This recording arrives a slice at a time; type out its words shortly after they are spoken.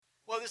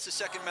this is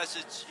the second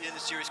message in the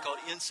series called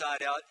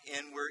Inside Out,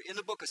 and we're in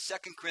the book of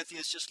 2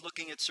 Corinthians, just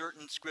looking at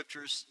certain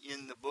scriptures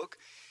in the book.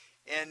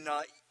 And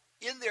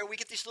in there, we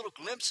get these little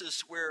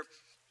glimpses where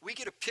we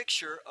get a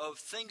picture of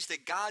things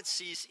that God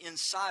sees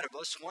inside of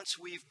us once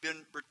we've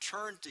been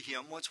returned to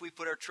Him, once we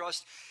put our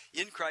trust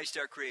in Christ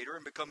our Creator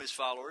and become His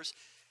followers.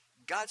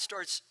 God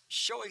starts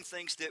showing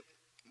things that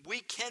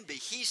we can be.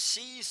 He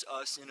sees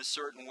us in a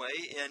certain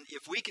way, and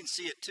if we can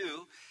see it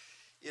too,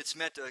 it's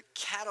meant to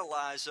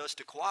catalyze us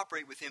to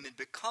cooperate with Him in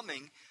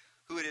becoming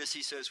who it is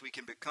He says we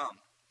can become.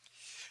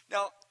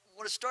 Now, I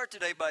want to start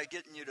today by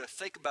getting you to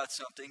think about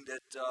something that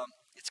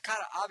it's kind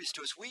of obvious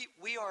to us.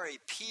 We are a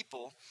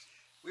people,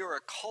 we are a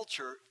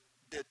culture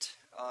that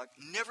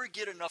never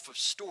get enough of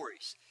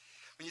stories.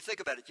 When you think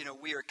about it,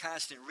 we are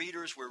constant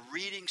readers. We're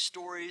reading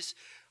stories.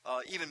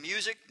 Even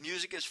music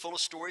is full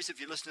of stories. If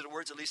you listen to the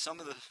words, at least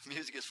some of the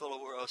music is full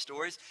of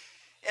stories.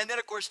 And then,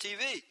 of course,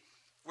 TV.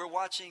 We're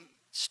watching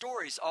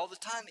stories all the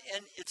time,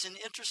 and it's an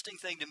interesting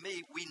thing to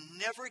me. We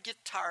never get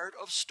tired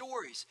of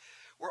stories.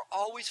 We're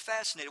always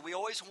fascinated. We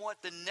always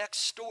want the next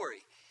story.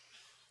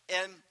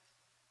 And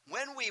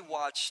when we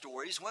watch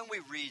stories, when we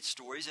read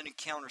stories and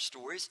encounter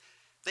stories,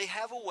 they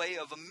have a way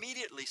of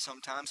immediately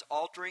sometimes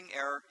altering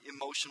our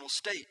emotional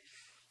state.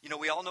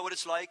 We all know what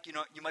it's like.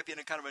 You might be in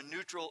a kind of a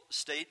neutral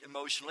state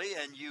emotionally,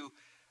 and you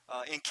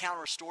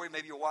encounter a story.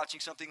 Maybe you're watching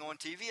something on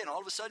TV, and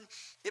all of a sudden,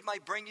 it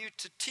might bring you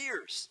to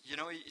tears.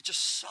 It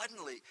just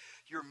suddenly,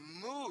 you're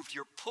moved,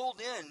 you're pulled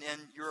in,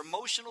 and your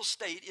emotional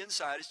state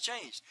inside has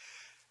changed.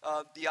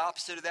 The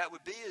opposite of that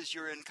would be is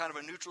you're in kind of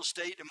a neutral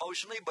state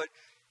emotionally, but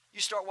you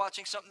start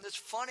watching something that's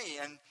funny,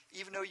 and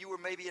even though you were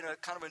maybe in a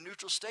kind of a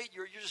neutral state,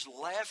 you're just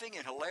laughing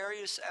and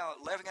hilarious,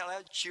 laughing out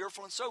loud,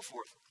 cheerful, and so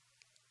forth.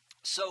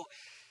 So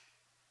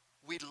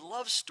we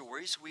love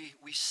stories.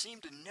 We seem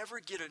to never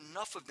get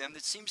enough of them.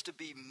 That seems to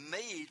be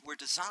made. We're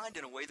designed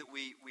in a way that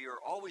we are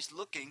always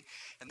looking.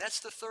 And that's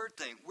the third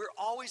thing. We're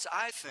always,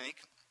 I think,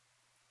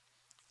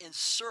 in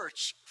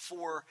search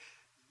for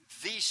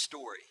the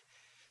story.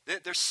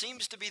 There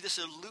seems to be this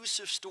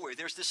elusive story.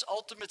 There's this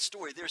ultimate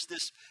story. There's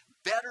this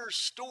better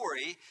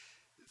story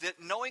that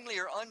knowingly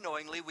or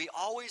unknowingly we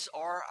always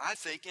are, I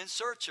think, in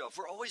search of.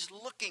 We're always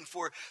looking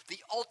for the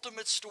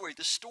ultimate story,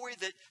 the story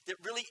that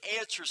really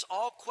answers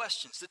all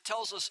questions, that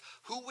tells us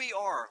who we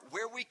are,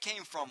 where we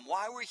came from,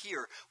 why we're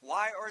here,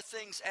 why are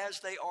things as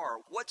they are,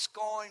 what's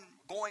going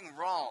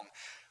wrong,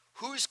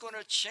 who's going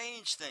to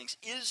change things,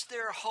 is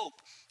there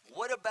hope,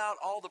 what about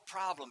all the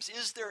problems,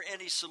 is there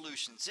any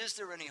solutions, is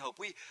there any hope?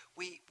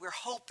 We're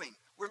hoping,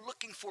 we're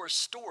looking for a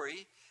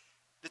story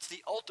that's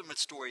the ultimate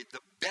story, the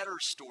better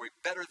story,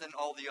 better than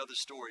all the other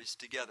stories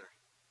together.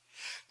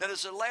 Now,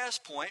 there's a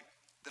last point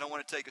that I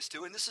want to take us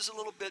to, and this is a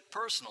little bit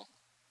personal.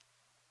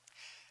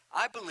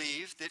 I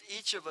believe that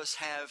each of us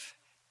have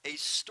a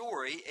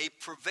story, a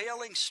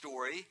prevailing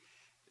story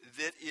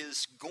that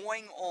is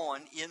going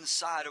on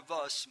inside of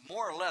us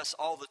more or less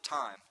all the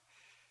time,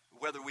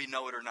 whether we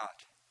know it or not.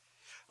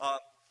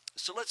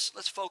 So let's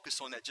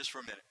focus on that just for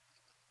a minute.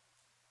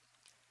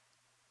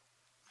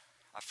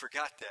 I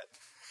forgot that.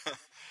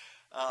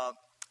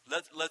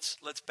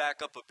 Let's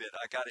back up a bit.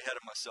 I got ahead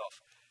of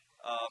myself.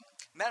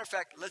 Matter of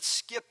fact, let's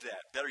skip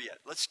that. Better yet,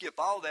 let's skip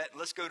all that and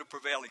let's go to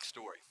prevailing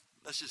story.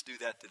 Let's just do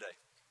that today.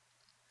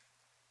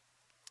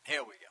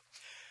 Here we go.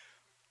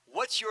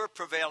 What's your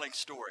prevailing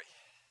story?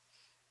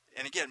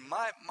 And again,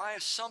 my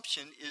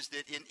assumption is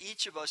that in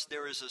each of us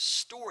there is a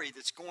story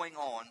that's going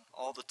on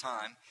all the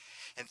time.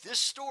 And this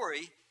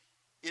story,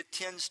 it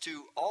tends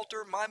to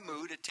alter my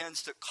mood. It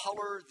tends to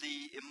color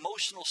the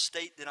emotional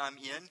state that I'm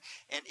in.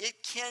 And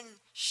it can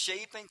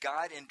shape and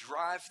guide and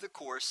drive the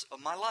course of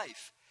my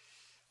life.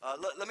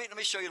 Let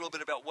me show you a little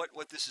bit about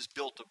what this is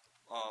built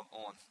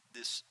on,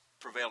 this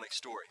prevailing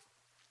story.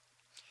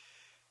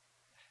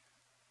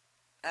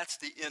 That's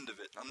the end of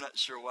it. I'm not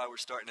sure why we're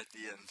starting at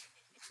the end.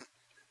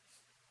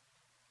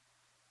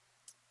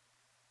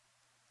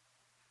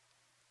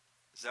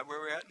 Is that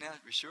where we're at now?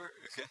 Are we sure?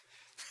 Okay.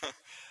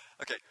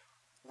 Okay.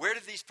 Where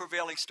did these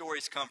prevailing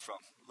stories come from?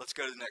 Let's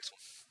go to the next one.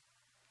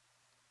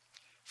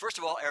 First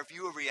of all, our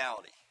view of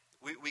reality.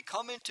 We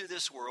come into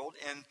this world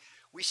and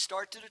we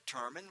start to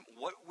determine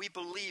what we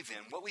believe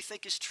in, what we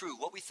think is true,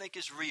 what we think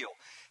is real.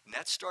 And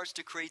that starts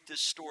to create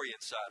this story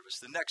inside of us.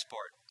 The next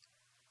part.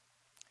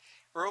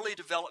 Early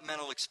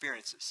developmental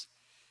experiences.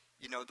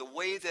 The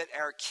way that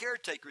our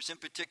caretakers in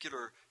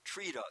particular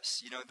treat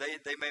us.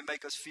 They may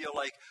make us feel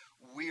like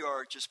we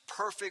are just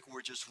perfect,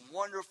 we're just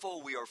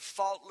wonderful, we are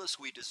faultless,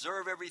 we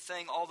deserve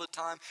everything all the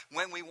time,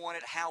 when we want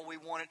it, how we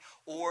want it.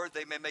 Or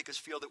they may make us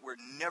feel that we're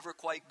never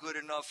quite good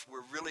enough,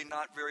 we're really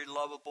not very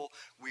lovable,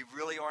 we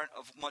really aren't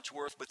of much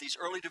worth. But these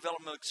early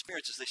developmental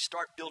experiences, they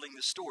start building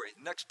the story.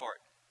 Next part.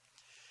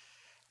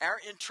 Our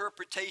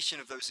interpretation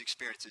of those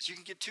experiences. You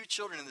can get two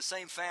children in the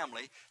same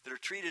family that are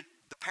treated,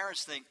 the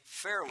parents think,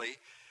 fairly.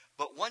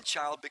 But one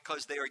child,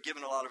 because they are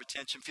given a lot of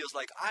attention, feels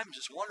like I'm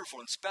just wonderful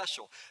and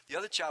special. The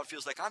other child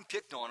feels like I'm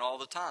picked on all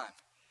the time.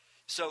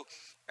 So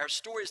our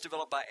story is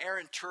developed by our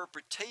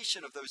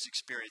interpretation of those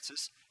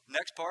experiences.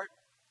 Next part.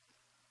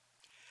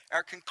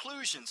 our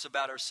conclusions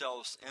about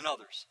ourselves and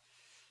others.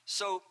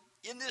 So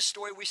in this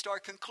story, we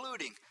start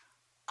concluding,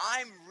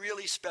 I'm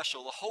really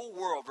special. The whole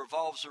world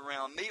revolves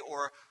around me,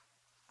 or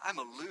I'm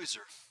a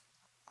loser.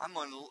 I'm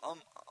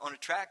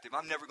unattractive.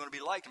 I'm never going to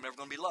be liked. I'm never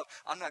going to be loved.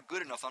 I'm not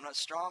good enough. I'm not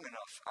strong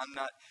enough. I'm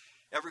not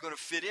ever going to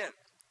fit in.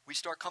 We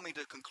start coming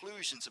to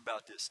conclusions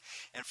about this.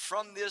 And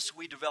from this,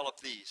 we develop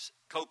these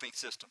coping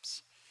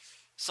systems.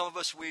 Some of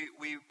us, we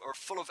are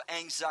full of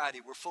anxiety.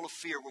 We're full of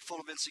fear. We're full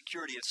of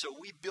insecurity. And so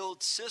we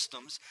build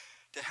systems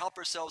to help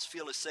ourselves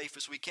feel as safe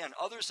as we can.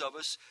 Others of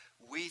us,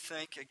 we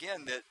think,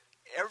 again, that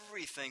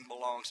everything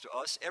belongs to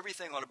us.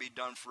 Everything ought to be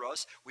done for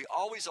us. We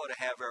always ought to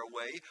have our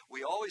way.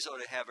 We always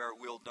ought to have our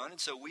will done. And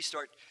so we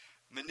start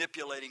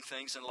manipulating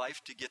things in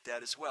life to get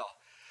that as well.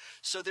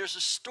 So there's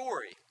a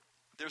story.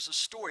 There's a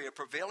story, a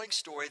prevailing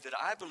story that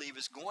I believe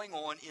is going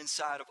on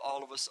inside of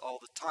all of us all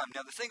the time.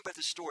 Now, the thing about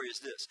this story is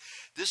this.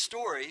 This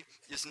story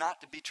is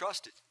not to be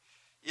trusted.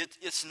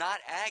 It's not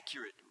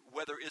accurate,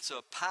 whether it's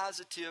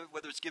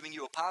whether it's giving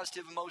you a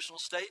positive emotional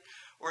state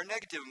or a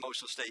negative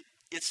emotional state.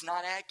 It's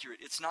not accurate.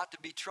 It's not to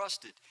be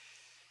trusted.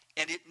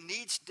 And it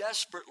needs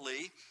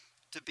desperately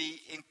to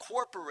be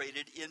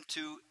incorporated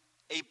into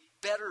a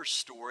better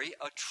story,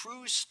 a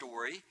true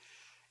story,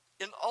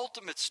 an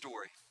ultimate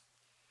story.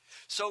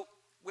 So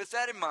with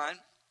that in mind,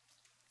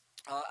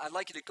 I'd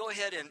like you to go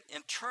ahead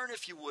and turn,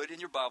 if you would,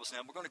 in your Bibles now.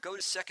 We're going to go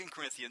to 2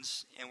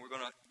 Corinthians, and we're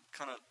going to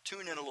kind of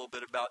tune in a little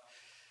bit about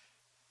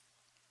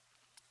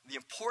the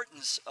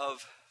importance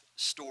of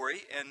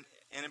story, and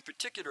in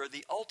particular,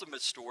 the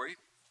ultimate story,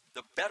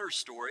 the better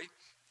story.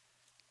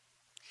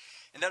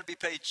 And that'll be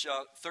page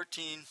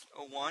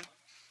 1301.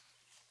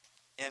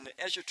 And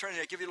as you're turning,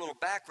 I'll give you a little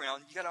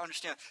background. You got to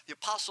understand, the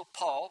Apostle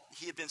Paul,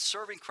 he had been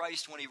serving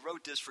Christ when he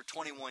wrote this for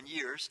 21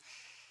 years.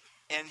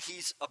 And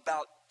he's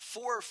about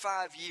 4 or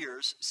 5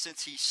 years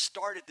since he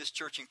started this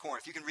church in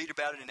Corinth. You can read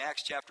about it in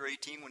Acts chapter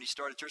 18 when he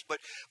started church. But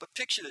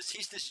picture this.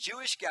 He's this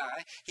Jewish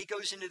guy. He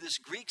goes into this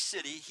Greek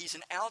city. He's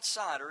an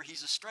outsider.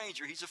 He's a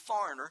stranger. He's a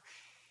foreigner.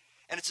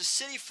 And it's a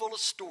city full of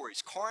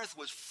stories. Corinth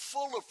was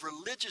full of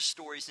religious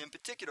stories in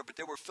particular, but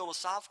there were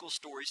philosophical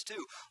stories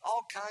too.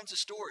 All kinds of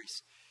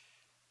stories.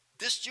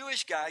 This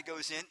Jewish guy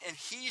goes in and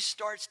he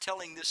starts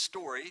telling this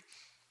story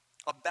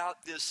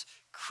about this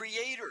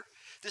creator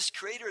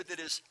that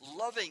is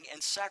loving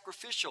and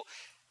sacrificial,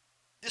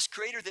 this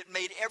creator that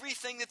made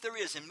everything that there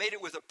is and made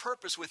it with a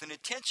purpose, with an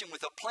intention,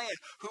 with a plan,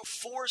 who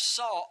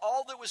foresaw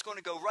all that was going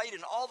to go right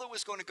and all that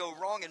was going to go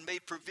wrong and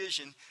made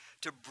provision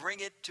to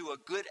bring it to a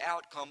good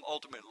outcome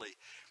ultimately.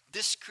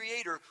 This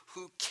creator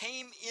who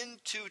came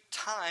into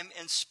time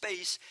and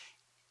space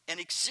and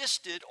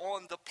existed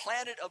on the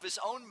planet of his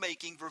own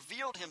making,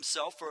 revealed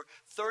himself for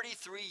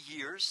 33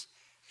 years,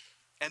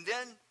 and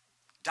then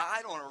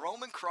died on a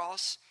Roman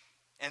cross,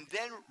 and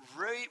then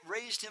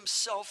raised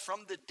himself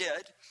from the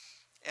dead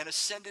and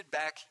ascended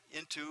back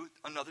into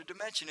another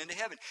dimension, into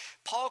heaven.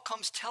 Paul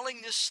comes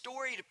telling this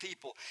story to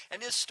people,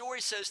 and this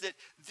story says that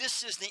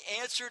this is the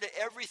answer to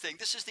everything.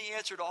 This is the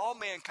answer to all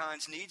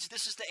mankind's needs.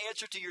 This is the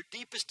answer to your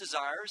deepest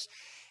desires.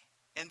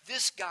 And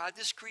this God,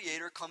 this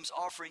creator, comes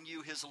offering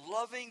you his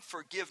loving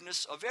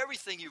forgiveness of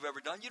everything you've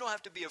ever done. You don't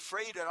have to be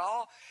afraid at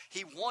all.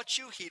 He wants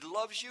you. He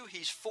loves you.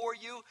 He's for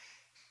you.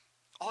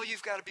 All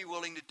you've got to be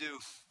willing to do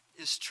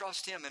is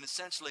trust him and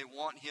essentially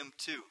want him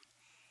too.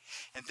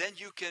 And then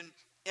you can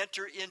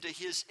enter into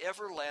his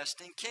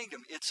everlasting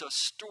kingdom. It's a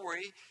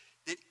story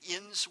that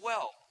ends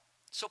well.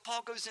 So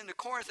Paul goes into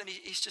Corinth and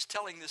he's just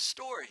telling this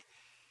story.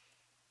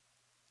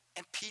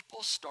 And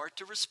people start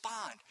to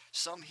respond.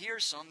 Some here,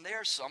 some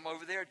there, some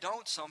over there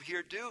don't, some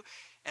here do.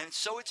 And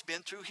so it's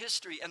been through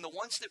history. And the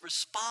ones that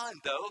respond,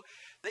 though,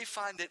 they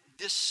find that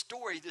this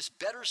story, this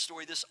better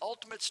story, this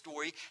ultimate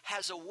story,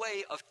 has a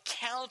way of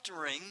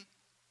countering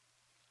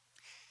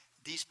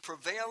these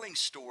prevailing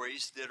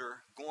stories that are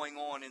going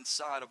on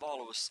inside of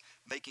all of us,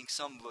 making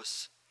some of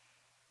us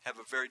have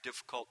a very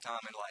difficult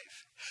time in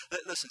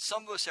life. Listen,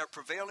 some of us, our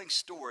prevailing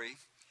story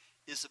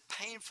is a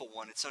painful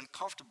one. It's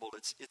uncomfortable.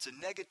 It's a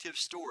negative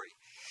story.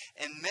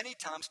 And many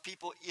times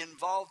people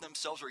involve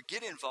themselves or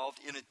get involved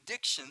in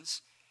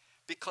addictions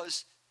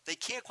because they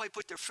can't quite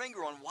put their finger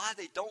on why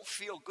they don't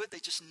feel good. They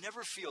just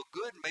never feel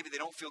good. Maybe they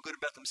don't feel good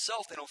about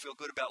themselves. They don't feel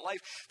good about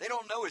life. They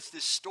don't know it's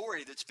this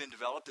story that's been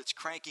developed that's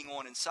cranking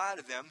on inside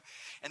of them.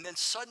 And then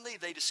suddenly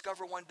they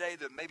discover one day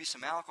that maybe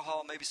some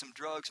alcohol, maybe some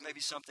drugs,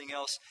 maybe something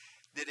else,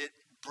 that it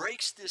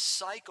breaks this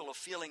cycle of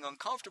feeling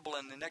uncomfortable.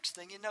 And the next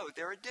thing you know,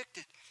 they're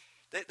addicted.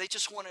 They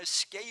just want to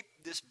escape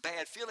this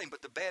bad feeling.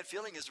 But the bad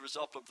feeling is a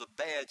result of the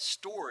bad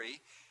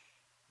story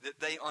that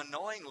they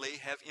unknowingly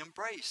have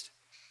embraced.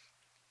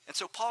 And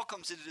so Paul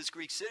comes into this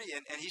Greek city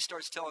and he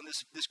starts telling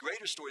this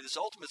greater story, this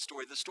ultimate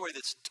story, the story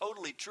that's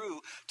totally true,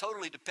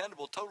 totally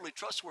dependable, totally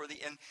trustworthy.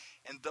 And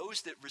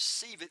those that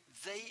receive it,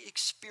 they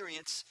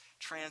experience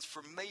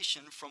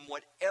transformation from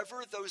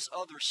whatever those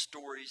other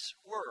stories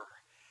were.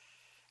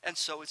 And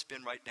so it's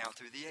been right down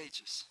through the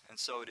ages. And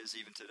so it is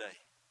even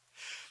today.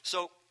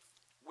 So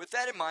with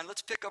that in mind,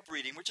 let's pick up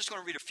reading. We're just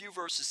going to read a few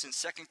verses in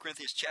 2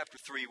 Corinthians chapter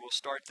 3. We'll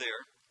start there.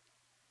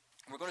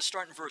 We're going to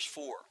start in verse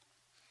 4.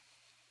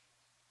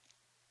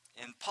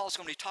 And Paul's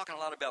going to be talking a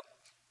lot about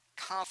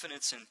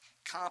confidence and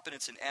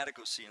competence and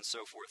adequacy and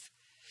so forth.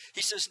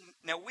 He says,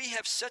 now we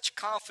have such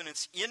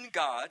confidence in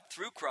God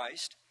through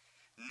Christ,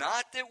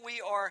 not that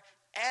we are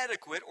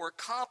adequate or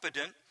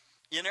competent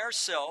in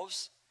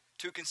ourselves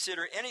to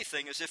consider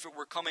anything as if it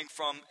were coming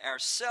from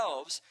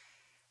ourselves,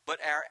 but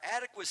our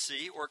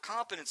adequacy or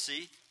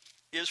competency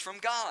is from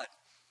God,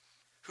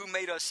 who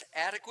made us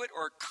adequate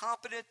or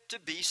competent to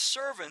be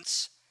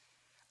servants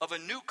of a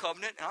new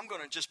covenant. And I'm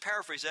going to just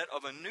paraphrase that,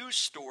 of a new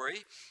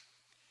story,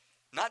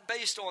 not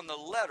based on the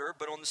letter,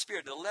 but on the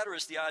Spirit. The letter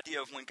is the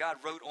idea of when God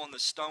wrote on the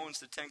stones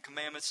the Ten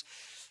Commandments,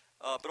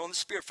 but on the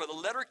Spirit. For the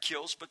letter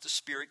kills, but the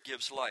Spirit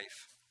gives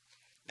life.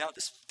 Now,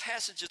 this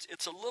passage,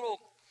 it's a little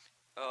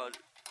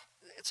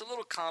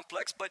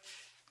complex, but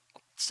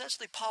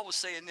essentially Paul was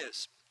saying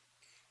this.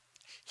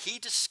 He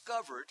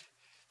discovered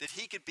that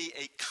he could be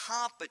a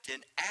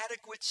competent,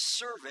 adequate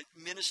servant,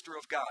 minister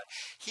of God.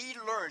 He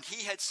learned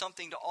he had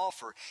something to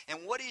offer. And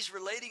what he's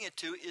relating it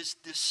to is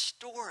this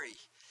story.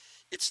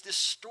 It's this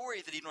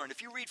story that he learned.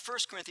 If you read 1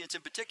 Corinthians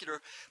in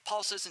particular,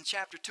 Paul says in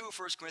chapter 2 of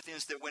 1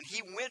 Corinthians that when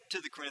he went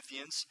to the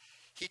Corinthians,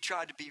 he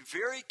tried to be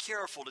very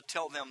careful to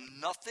tell them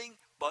nothing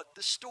but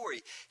the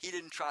story. He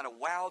didn't try to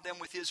wow them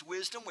with his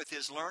wisdom, with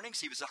his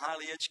learnings. He was a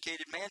highly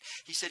educated man.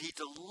 He said he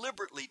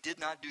deliberately did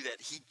not do that.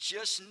 He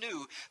just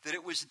knew that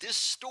it was this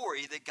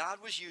story that God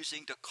was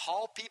using to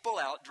call people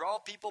out, draw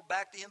people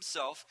back to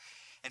himself,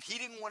 and he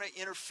didn't want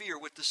to interfere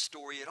with the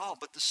story at all.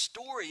 But the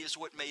story is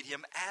what made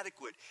him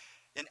adequate.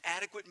 An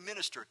adequate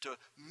minister,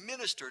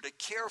 to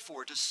care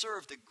for, to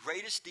serve the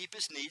greatest,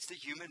 deepest needs that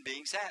human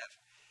beings have.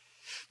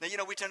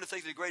 Now, we tend to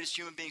think the greatest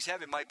human beings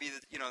have, it might be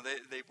that,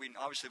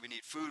 obviously we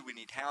need food, we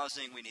need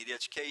housing, we need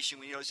education,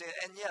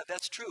 and yeah,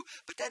 that's true.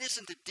 But that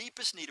isn't the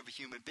deepest need of a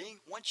human being.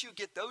 Once you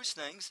get those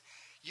things,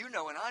 and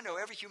I know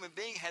every human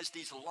being has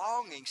these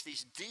longings,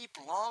 these deep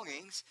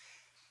longings,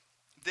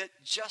 that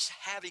just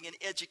having an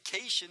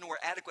education or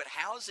adequate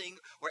housing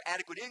or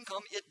adequate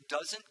income, it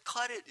doesn't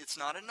cut it. It's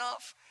not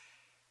enough.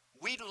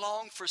 We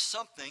long for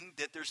something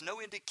that there's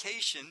no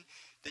indication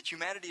that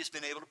humanity has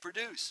been able to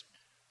produce.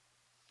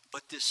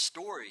 But this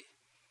story,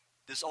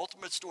 this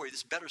ultimate story,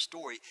 this better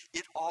story,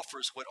 it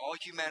offers what all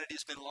humanity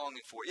has been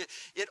longing for.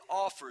 It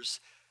offers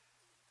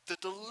the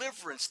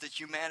deliverance that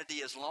humanity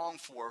has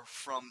longed for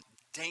from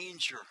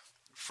danger,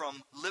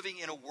 from living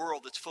in a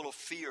world that's full of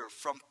fear,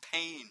 from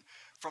pain,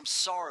 from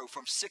sorrow,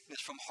 from sickness,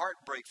 from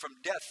heartbreak, from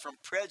death, from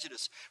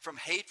prejudice, from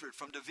hatred,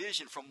 from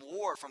division, from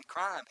war, from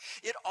crime.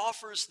 It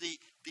offers the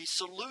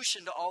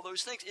solution to all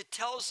those things. It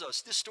tells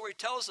us, this story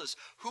tells us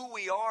who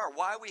we are,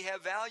 why we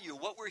have value,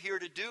 what we're here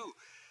to do,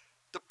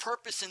 the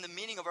purpose and the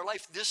meaning of our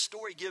life. This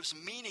story gives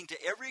meaning to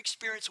every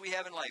experience we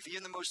have in life,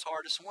 even the most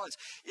hardest ones.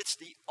 It's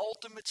the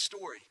ultimate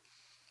story.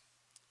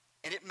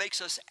 And it makes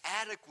us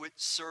adequate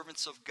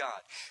servants of God.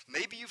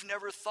 Maybe you've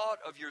never thought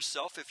of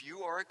yourself, if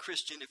you are a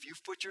Christian, if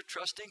you've put your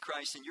trust in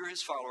Christ and you're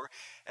his follower,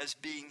 as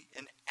being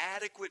an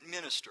adequate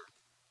minister.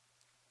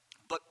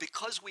 But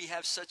because we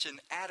have such an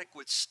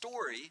adequate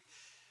story,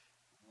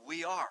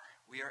 we are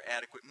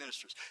adequate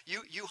ministers.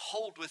 You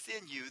hold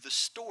within you the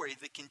story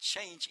that can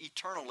change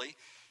eternally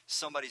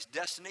somebody's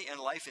destiny and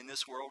life in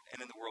this world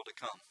and in the world to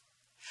come.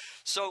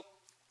 So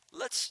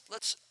let's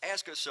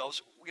ask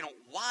ourselves,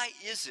 why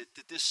is it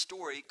that this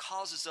story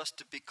causes us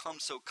to become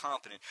so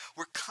competent?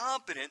 We're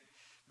competent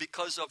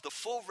because of the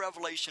full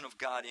revelation of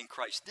God in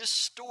Christ. This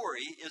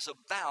story is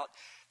about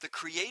the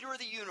creator of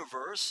the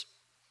universe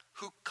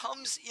who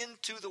comes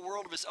into the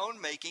world of his own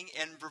making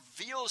and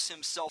reveals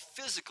himself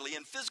physically,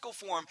 in physical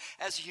form,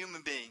 as a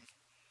human being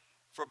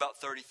for about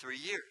 33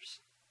 years.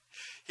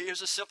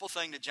 Here's a simple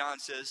thing that John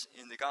says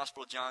in the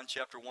Gospel of John,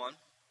 chapter 1.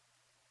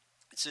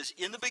 It says,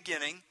 in the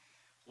beginning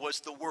was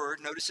the Word,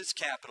 notice it's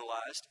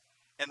capitalized,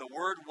 and the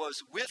Word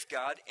was with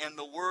God, and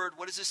the Word,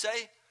 what does it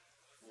say?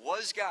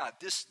 Was God.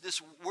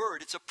 This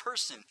Word, it's a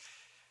person.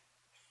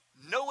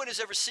 No one has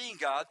ever seen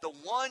God. The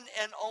one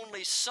and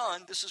only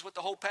Son, this is what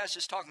the whole passage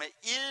is talking about,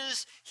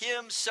 is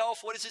himself,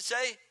 what does it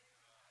say?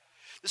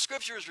 The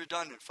scripture is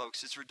redundant,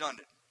 folks. It's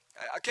redundant.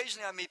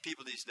 Occasionally I meet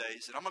people these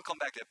days, and I'm going to come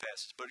back to that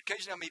passage, but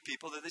occasionally I meet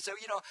people that they say,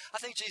 I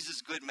think Jesus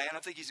is a good man. I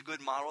think he's a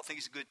good model. I think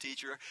he's a good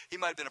teacher. He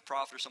might have been a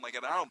prophet or something like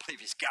that, but I don't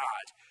believe he's God.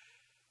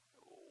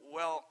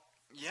 Well,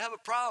 you have a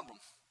problem,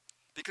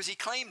 because he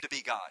claimed to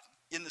be God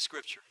in the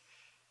scripture.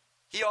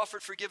 He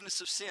offered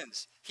forgiveness of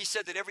sins. He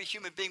said that every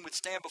human being would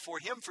stand before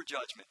him for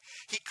judgment.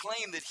 He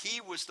claimed that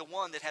he was the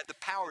one that had the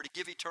power to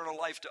give eternal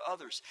life to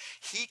others.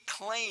 He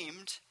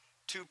claimed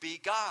to be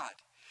God.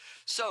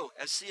 So,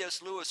 as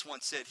C.S. Lewis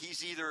once said,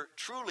 he's either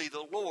truly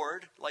the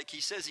Lord, like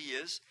he says he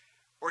is,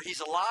 or he's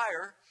a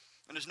liar,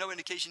 and there's no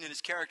indication in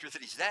his character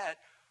that he's that,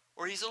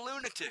 or he's a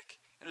lunatic,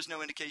 and there's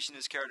no indication in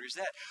his character he's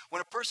that.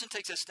 When a person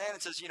takes a stand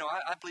and says,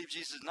 I believe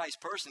Jesus is a nice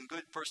person,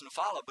 good person to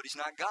follow, but he's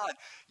not God,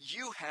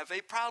 you have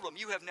a problem.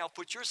 You have now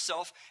put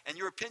yourself and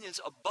your opinions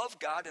above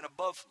God and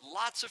above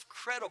lots of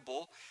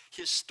credible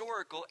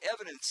historical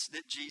evidence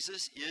that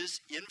Jesus is,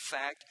 in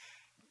fact,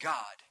 God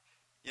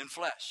in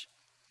flesh.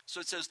 So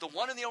it says, the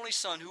one and the only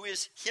Son, who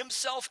is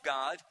himself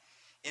God,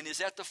 and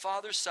is at the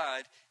Father's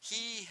side,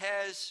 he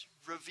has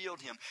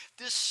revealed him.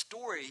 This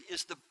story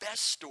is the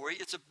best story.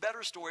 It's a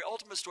better story,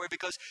 ultimate story,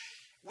 because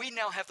we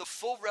now have the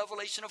full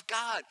revelation of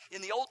God.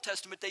 In the Old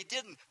Testament, they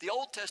didn't. The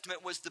Old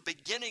Testament was the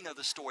beginning of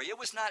the story. It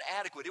was not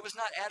adequate. It was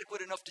not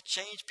adequate enough to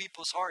change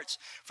people's hearts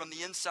from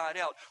the inside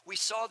out. We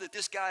saw that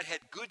this God had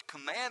good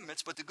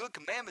commandments, but the good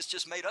commandments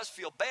just made us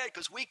feel bad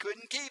because we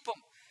couldn't keep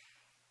them.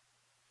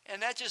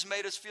 And that just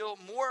made us feel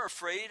more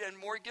afraid and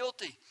more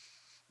guilty.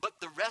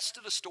 But the rest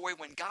of the story,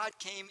 when God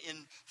came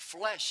in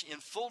flesh, in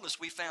fullness,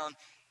 we found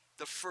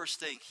the first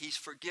thing, he's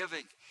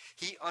forgiving.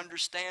 He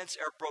understands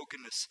our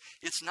brokenness.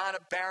 It's not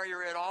a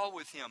barrier at all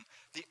with him.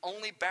 The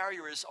only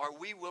barrier is, are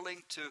we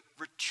willing to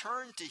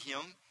return to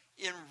him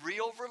in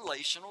real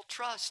relational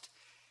trust?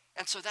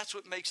 And so that's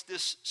what makes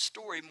this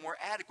story more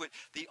adequate.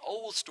 The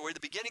old story, the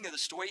beginning of the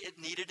story, it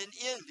needed an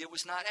end. It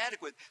was not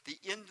adequate. The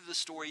end of the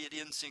story, it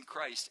ends in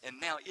Christ. And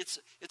now it's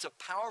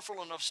a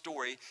powerful enough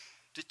story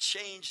to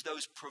change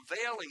those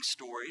prevailing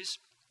stories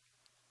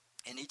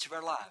in each of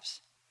our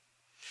lives.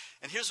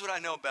 And here's what I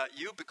know about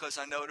you, because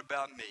I know it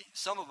about me.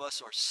 Some of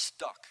us are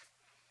stuck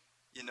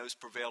in those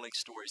prevailing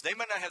stories. They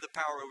might not have the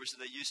power over us that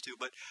they used to,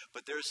 but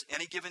there's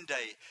any given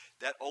day,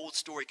 that old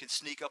story can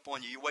sneak up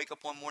on you. You wake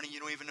up one morning,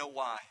 you don't even know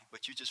why,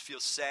 but you just feel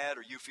sad,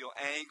 or you feel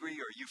angry,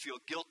 or you feel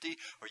guilty,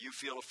 or you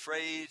feel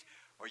afraid,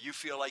 or you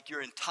feel like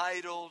you're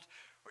entitled,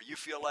 or you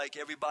feel like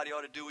everybody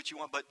ought to do what you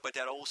want, but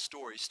that old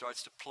story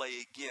starts to play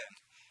again.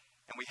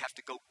 And we have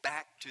to go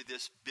back to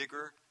this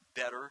bigger,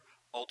 better,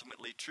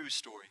 ultimately true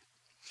story.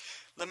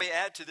 Let me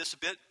add to this a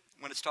bit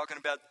when it's talking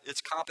about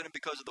it's competent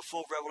because of the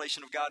full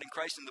revelation of God in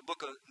Christ. In the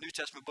New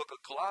Testament book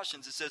of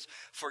Colossians, it says,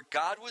 for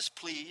God was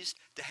pleased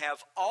to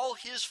have all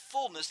his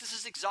fullness, this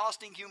is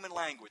exhausting human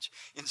language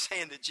in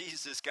saying that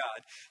Jesus is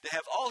God, to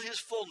have all his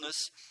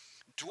fullness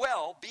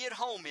dwell, be at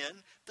home in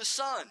the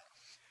Son.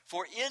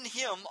 For in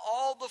him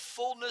all the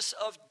fullness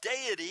of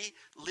deity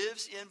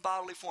lives in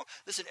bodily form.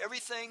 Listen,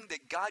 everything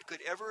that God could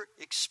ever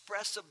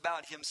express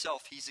about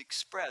himself, he's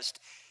expressed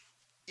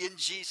in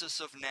Jesus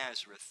of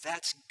Nazareth.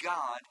 That's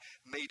God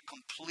made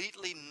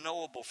completely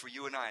knowable for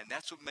you and I. And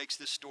that's what makes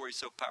this story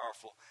so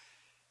powerful,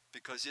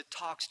 because it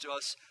talks to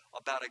us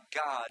about a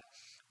God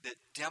that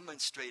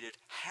demonstrated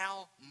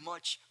how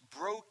much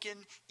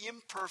broken,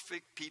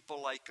 imperfect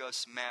people like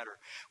us matter.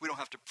 We don't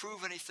have to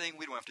prove anything.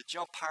 We don't have to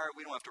jump higher.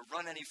 We don't have to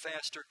run any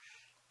faster.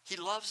 He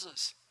loves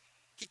us.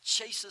 He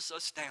chases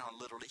us down,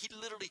 literally. He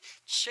literally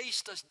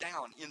chased us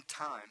down in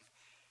time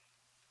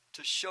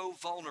to show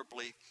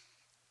vulnerably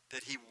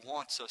that he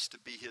wants us to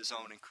be his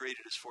own and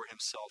created us for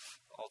himself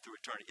all through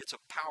eternity. It's a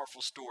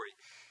powerful story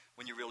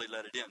when you really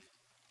let it in.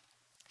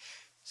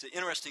 It's an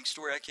interesting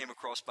story I came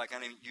across by a guy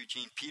named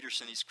Eugene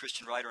Peterson. He's a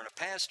Christian writer and a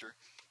pastor.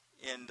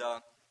 And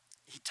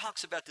he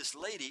talks about this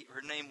lady.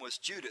 Her name was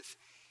Judith.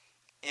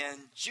 And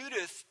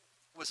Judith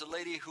was a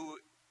lady who,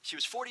 she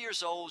was 40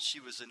 years old. She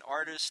was an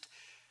artist,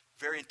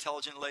 very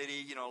intelligent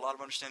lady, a lot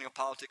of understanding of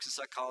politics and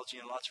psychology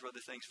and lots of other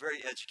things, very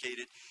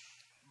educated.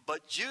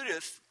 But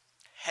Judith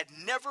had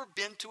never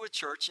been to a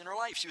church in her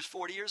life. She was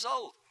 40 years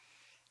old.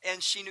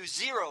 And she knew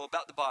zero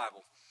about the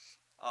Bible.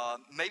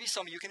 Maybe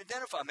some of you can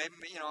identify. Maybe,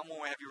 I'm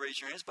going to have you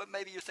raise your hands, but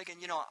maybe you're thinking,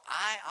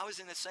 I was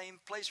in the same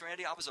place,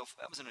 Randy. I was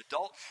an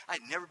adult. I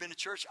had never been to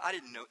church. I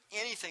didn't know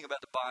anything about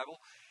the Bible.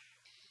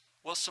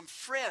 Well, some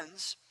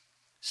friends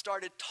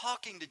started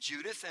talking to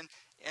Judith,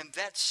 and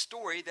that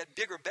story, that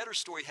bigger, better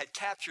story, had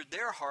captured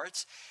their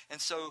hearts.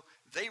 And so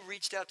they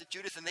reached out to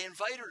Judith, and they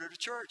invited her to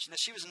church. Now,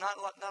 she was not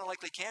a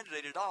likely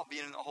candidate at all,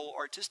 being in the whole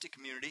artistic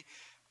community,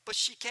 but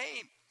she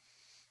came.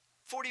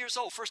 40 years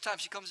old, first time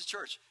she comes to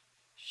church.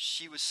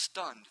 She was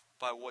stunned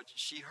by what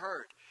she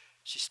heard.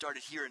 She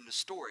started hearing the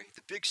story,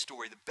 the big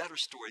story, the better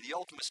story, the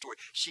ultimate story.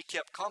 She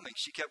kept coming.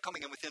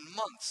 And within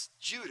months,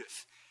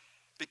 Judith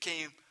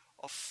became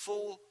a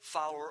full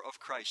follower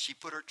of Christ. She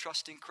put her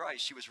trust in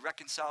Christ. She was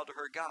reconciled to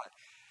her God.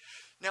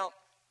 Now,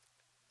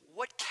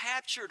 what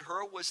captured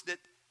her was that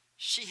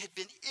she had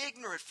been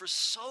ignorant for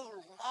so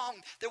long.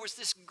 There was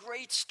this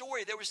great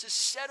story. There was this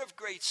set of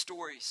great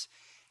stories.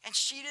 And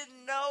she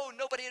didn't know.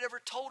 Nobody had ever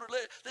told her.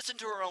 Listen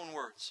to her own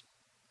words.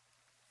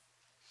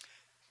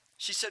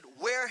 She said,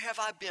 where have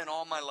I been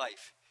all my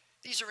life?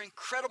 These are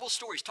incredible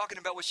stories, talking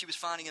about what she was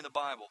finding in the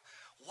Bible.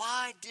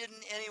 Why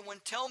didn't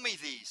anyone tell me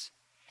these?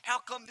 How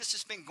come this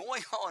has been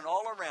going on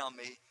all around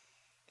me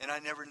and I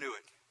never knew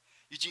it?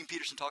 Eugene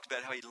Peterson talks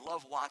about how he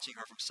loved watching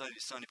her from Sunday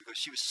to Sunday because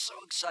she was so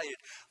excited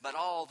about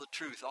all the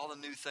truth, all the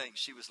new things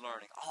she was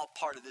learning, all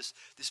part of this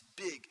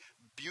big,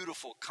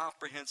 beautiful,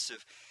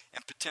 comprehensive,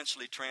 and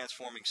potentially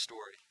transforming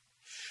story.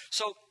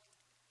 So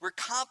we're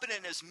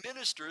competent as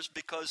ministers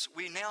because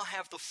we now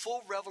have the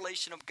full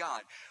revelation of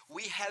God.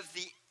 We have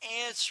the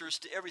answers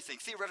to everything.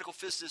 Theoretical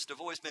physicists have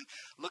always been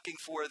looking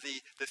for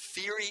the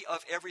theory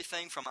of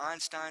everything from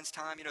Einstein's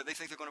time. They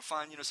think they're going to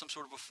find, some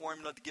sort of a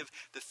formula to give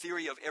the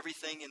theory of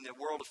everything in the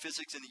world of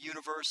physics, in the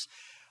universe.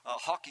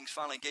 Hawking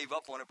finally gave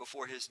up on it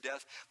before his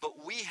death.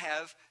 But we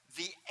have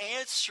the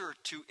answer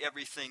to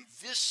everything.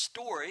 This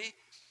story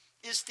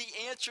is the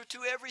answer to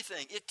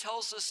everything. It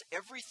tells us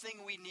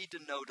everything we need to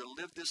know to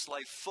live this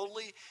life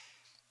fully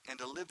and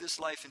to live this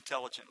life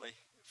intelligently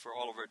for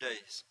all of our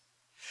days.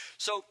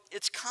 So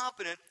it's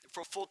competent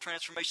for full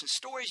transformation.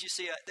 Stories, you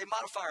see, they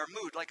modify our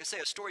mood. Like I say,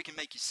 a story can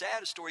make you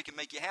sad, a story can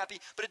make you happy,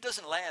 but it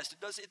doesn't last. It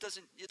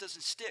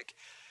doesn't stick.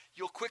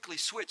 You'll quickly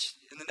switch,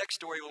 and the next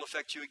story will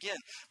affect you again.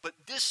 But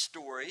this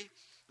story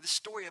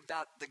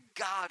about the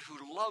God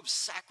who loves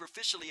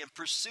sacrificially and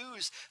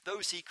pursues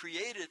those he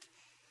created,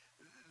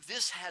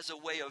 this has a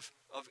way of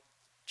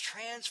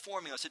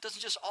transforming us. It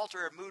doesn't just alter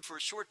our mood for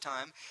a short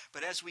time,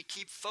 but as we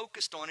keep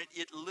focused on it,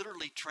 it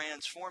literally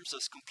transforms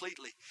us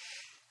completely.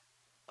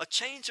 A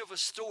change of a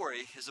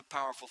story is a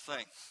powerful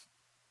thing.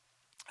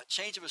 A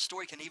change of a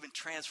story can even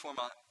transform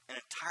an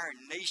entire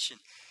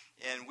nation.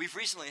 And we've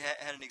recently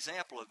had an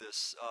example of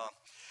this.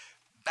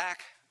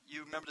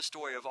 You remember the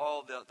story of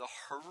all the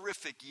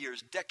horrific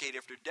years, decade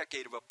after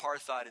decade of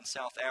apartheid in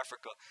South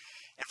Africa.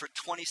 And for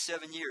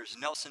 27 years,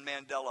 Nelson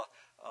Mandela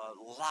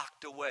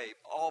locked away,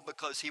 all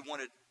because he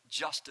wanted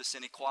justice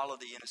and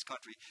equality in his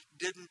country.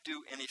 Didn't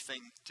do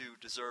anything to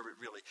deserve it,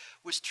 really.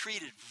 Was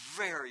treated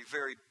very,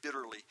 very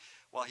bitterly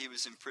while he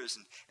was in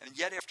prison. And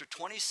yet after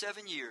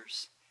 27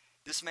 years,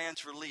 this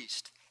man's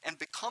released and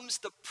becomes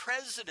the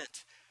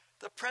president,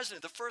 the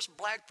first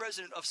black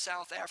president of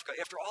South Africa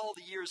after all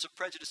the years of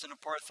prejudice and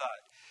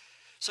apartheid.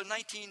 So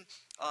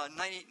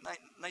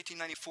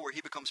 1994,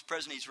 he becomes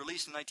president. He's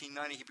released in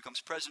 1990. He becomes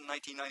president in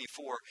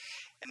 1994.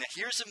 And now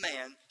here's a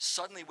man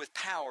suddenly with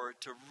power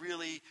to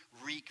really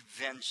wreak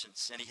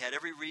vengeance. And he had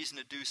every reason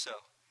to do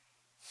so.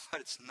 But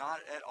it's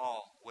not at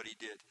all what he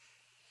did.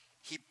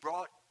 He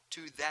brought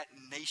to that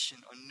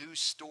nation a new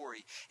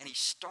story. And he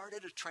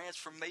started a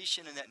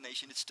transformation in that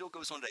nation. It still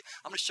goes on today.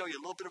 I'm going to show you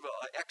a little bit of an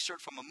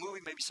excerpt from a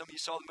movie. Maybe some of you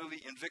saw the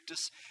movie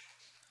Invictus.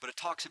 But it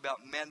talks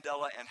about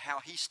Mandela and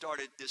how he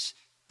started this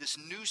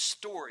new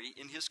story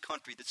in his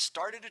country that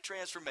started a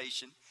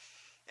transformation,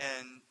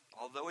 and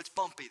although it's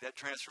bumpy, that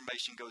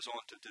transformation goes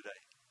on to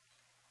today.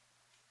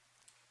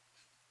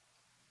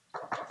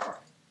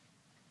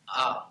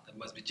 That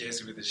must be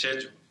Jason with the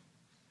schedule.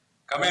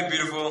 Come in,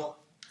 beautiful.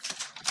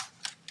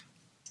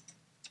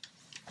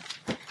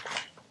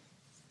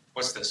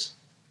 What's this?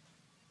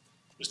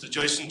 Mr.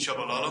 Jason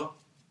Chabalala.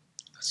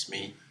 That's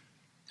me.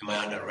 Am I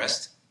under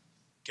arrest?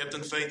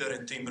 Captain Fader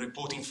and team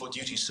reporting for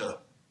duty, sir.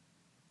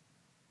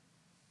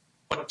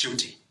 What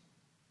duty?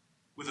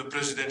 With a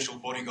presidential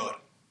bodyguard.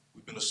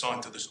 We've been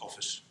assigned to this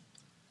office.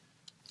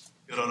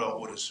 Here are our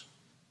orders.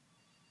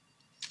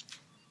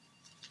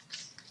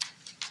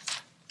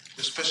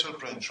 The special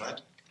branch,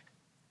 right?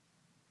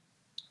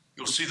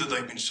 You'll see that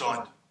they've been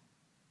signed.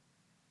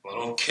 Well, I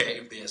don't care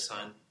if they are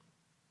signed.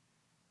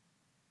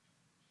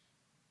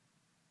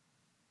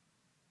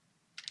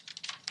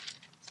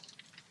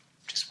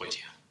 Just wait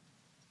here.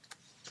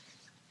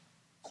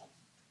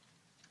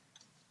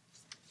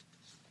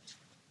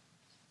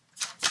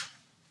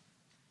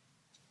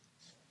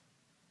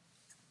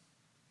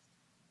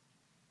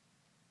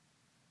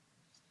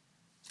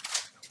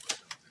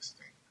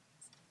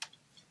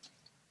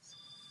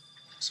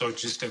 Sorry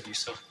to disturb you,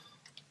 sir.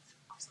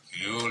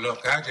 You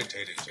look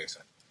agitated,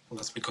 Jason. Well,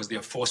 that's because there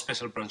are 4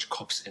 special branch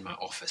cops in my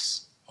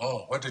office.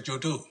 Oh, what did you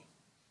do?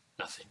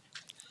 Nothing.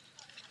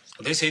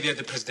 Well, they say they're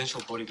the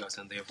presidential bodyguards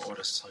and they have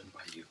orders signed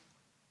by you.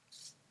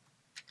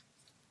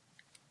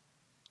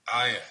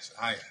 Yes.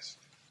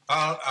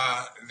 Well,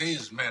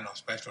 these men are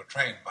special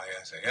trained by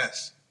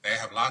SAS. They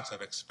have lots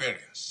of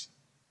experience.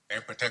 They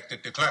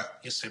protected the clerk.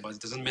 Yes, sir, but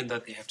it doesn't mean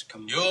that they have to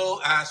come... You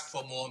asked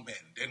for more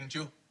men, didn't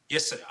you?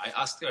 Yes, sir. I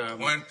asked...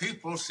 When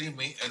people see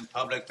me in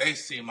public, they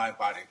see my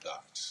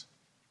bodyguards.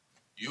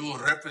 You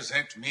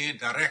represent me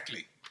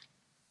directly.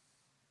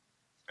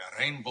 The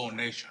Rainbow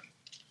Nation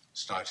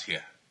starts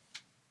here.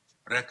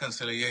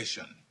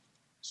 Reconciliation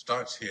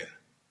starts here.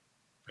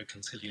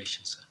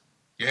 Reconciliation, sir.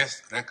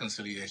 Yes,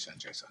 reconciliation,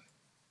 Jason.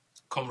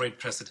 Comrade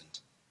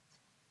President,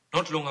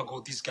 not long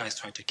ago, these guys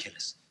tried to kill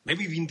us.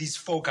 Maybe even these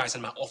 4 guys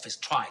in my office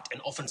tried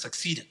and often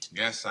succeeded.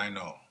 Yes, I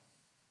know.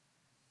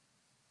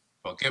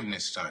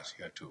 Forgiveness starts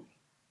here, too.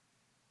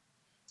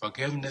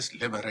 Forgiveness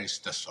liberates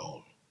the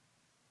soul.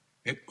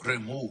 It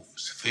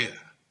removes fear.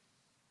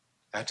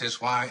 That is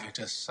why it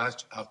is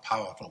such a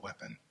powerful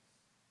weapon.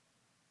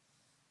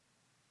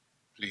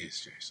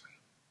 Please, Jason.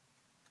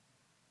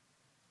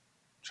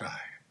 Try.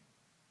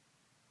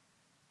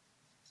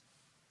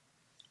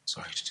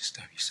 Sorry to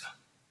disturb you, sir.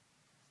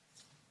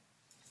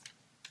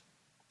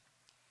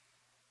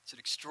 It's an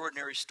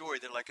extraordinary story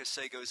that, like I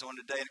say, goes on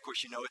today. And, of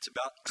course, you know it's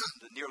about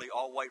the nearly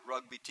all-white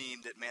rugby team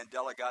that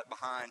Mandela got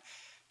behind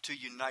to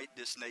unite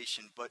this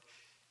nation. But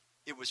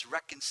it was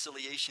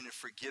reconciliation and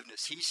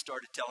forgiveness. He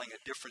started telling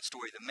a different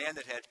story. The man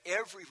that had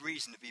every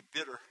reason to be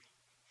bitter,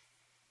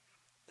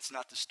 it's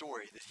not the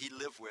story that he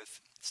lived with.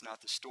 It's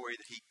not the story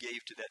that he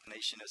gave to that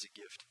nation as a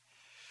gift.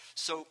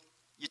 So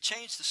you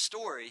change the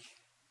story,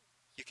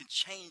 you can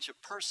change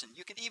a person.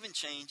 You can even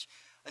change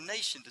a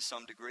nation to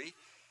some degree.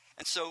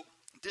 And so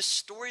This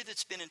story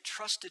that's been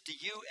entrusted to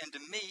you and to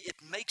me, it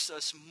makes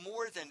us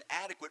more than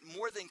adequate,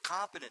 more than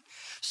competent.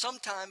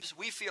 Sometimes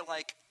we feel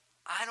like,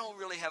 I don't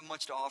really have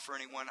much to offer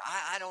anyone.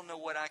 I don't know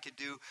what I could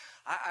do.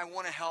 I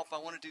want to help. I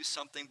want to do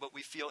something, but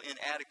we feel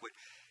inadequate.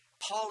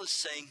 Paul is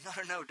saying,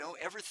 no, don't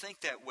ever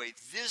think that way.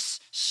 This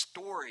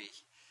story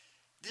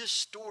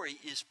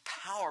is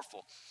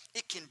powerful.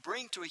 It can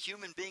bring to a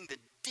human being the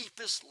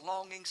deepest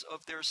longings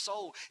of their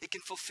soul. It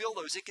can fulfill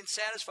those. It can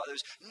satisfy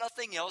those.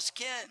 Nothing else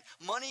can.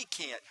 Money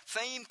can't.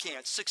 Fame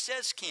can't.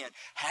 Success can't.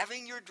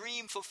 Having your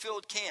dream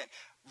fulfilled can't.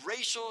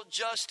 Racial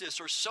justice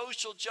or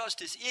social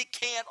justice, it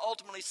can't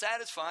ultimately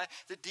satisfy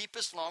the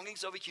deepest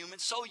longings of a human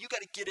soul. You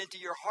got to get into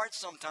your heart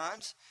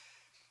sometimes.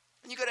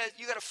 And you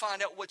got to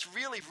find out what's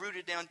really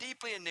rooted down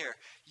deeply in there.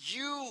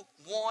 You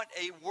want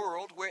a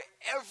world where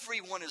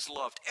everyone is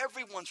loved,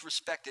 everyone's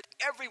respected,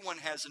 everyone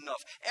has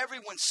enough,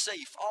 everyone's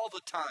safe all the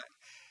time.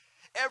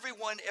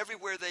 Everyone,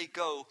 everywhere they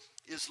go,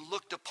 is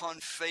looked upon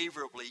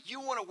favorably.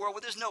 You want a world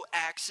where there's no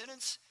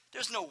accidents,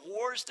 there's no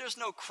wars, there's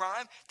no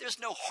crime,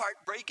 there's no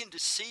heartbreak and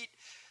deceit,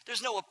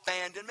 there's no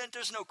abandonment,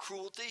 there's no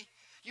cruelty.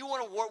 You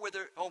want a world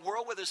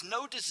where there's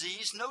no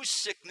disease, no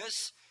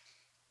sickness,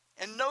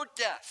 and no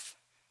death.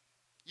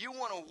 You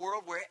want a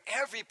world where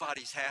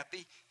everybody's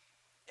happy,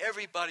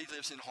 everybody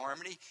lives in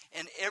harmony,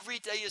 and every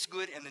day is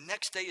good, and the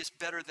next day is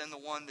better than the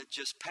one that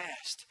just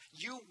passed.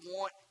 You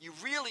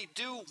really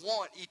do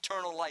want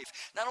eternal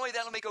life. Not only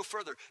that, let me go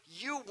further.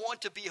 You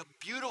want to be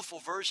a beautiful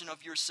version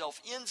of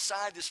yourself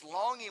inside this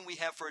longing we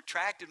have for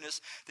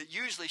attractiveness that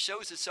usually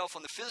shows itself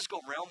on the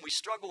physical realm. We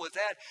struggle with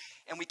that,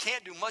 and we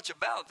can't do much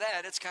about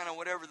that. It's kind of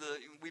whatever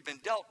we've been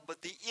dealt.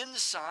 But the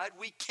inside,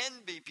 we can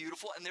be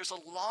beautiful, and there's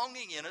a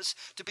longing in us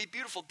to be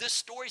beautiful. This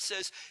story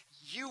says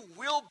you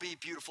will be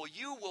beautiful.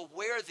 You will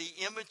wear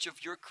the image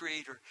of your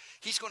Creator.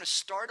 He's going to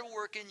start a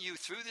work in you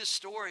through this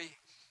story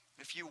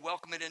if you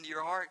welcome it into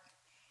your heart.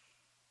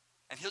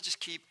 And He'll just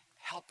keep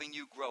helping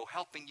you grow,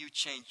 helping you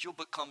change. You'll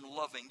become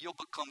loving. You'll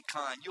become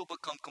kind. You'll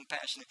become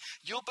compassionate.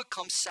 You'll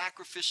become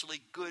sacrificially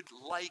good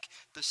like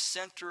the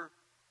center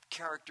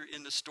character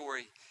in the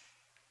story,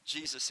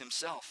 Jesus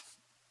Himself.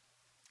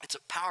 It's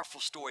a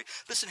powerful story.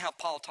 Listen how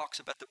Paul talks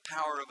about the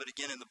power of it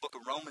again in the book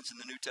of Romans in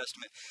the New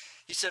Testament.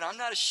 He said, I'm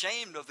not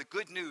ashamed of the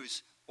good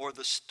news or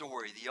the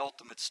story, the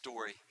ultimate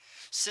story,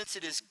 since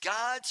it is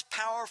God's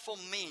powerful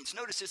means.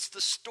 Notice it's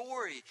the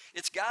story.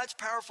 It's God's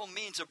powerful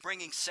means of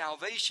bringing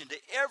salvation to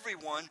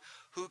everyone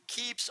who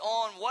keeps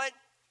on what?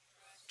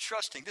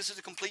 Trusting. This is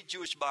a complete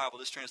Jewish Bible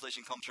this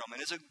translation comes from,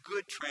 and it's a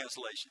good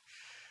translation.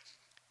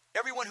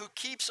 Everyone who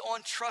keeps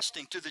on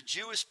trusting, to the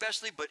Jew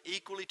especially, but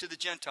equally to the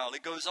Gentile.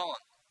 It goes on.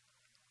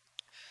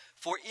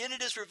 For in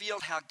it is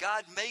revealed how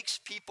God makes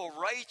people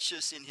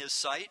righteous in His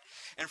sight,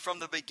 and from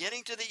the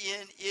beginning to the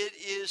end, it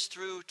is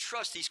through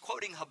trust. He's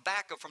quoting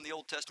Habakkuk from the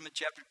Old Testament,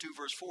 chapter 2,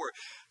 verse 4.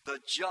 The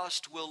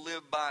just will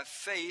live by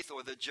faith,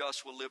 or the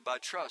just will live by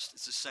trust.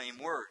 It's the same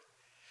word.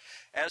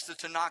 As the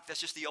Tanakh, that's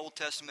just the Old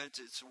Testament.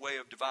 It's a way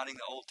of dividing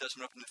the Old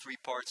Testament up into three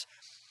parts.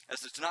 As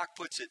the Tanakh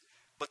puts it,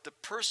 but the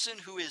person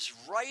who is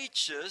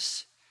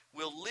righteous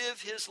will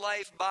live his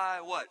life by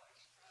what?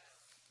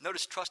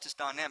 Notice trust is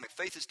dynamic.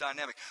 Faith is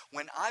dynamic.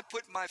 When I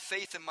put my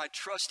faith and my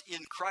trust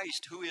in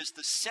Christ, who is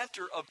the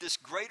center of this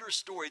greater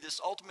story,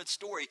 this ultimate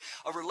story,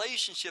 a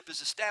relationship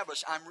is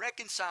established. I'm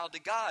reconciled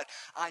to God.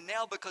 I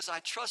now, because I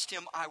trust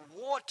Him, I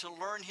want to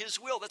learn His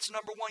will. That's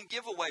number one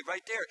giveaway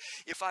right there.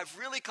 If I've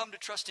really come to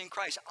trust in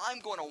Christ,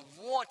 I'm going to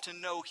want to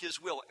know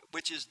His will,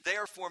 which is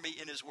there for me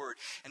in His Word.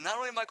 And not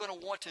only am I going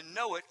to want to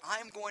know it,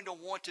 I'm going to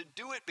want to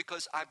do it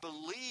because I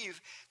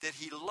believe that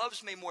He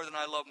loves me more than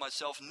I love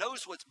myself,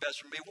 knows what's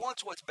best for me,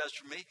 wants what's best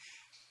for me.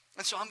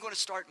 And so I'm going to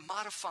start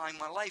modifying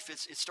my life.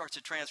 It starts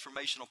a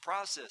transformational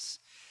process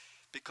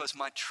because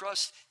my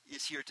trust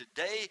is here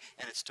today,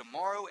 and it's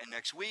tomorrow and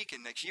next week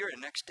and next year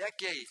and next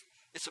decade.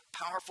 It's a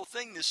powerful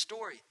thing, this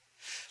story.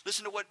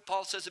 Listen to what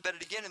Paul says about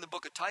it again in the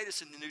book of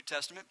Titus in the New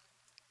Testament.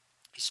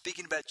 He's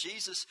speaking about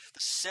Jesus, the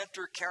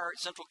central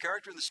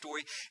character in the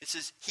story. It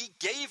says, He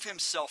gave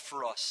Himself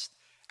for us.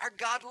 Our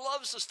God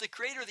loves us. The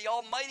Creator, the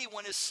Almighty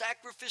One, is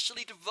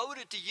sacrificially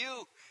devoted to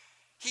you.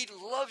 He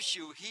loves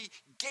you. He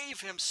gave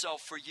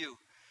Himself for you.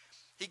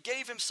 He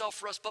gave Himself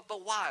for us. But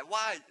why?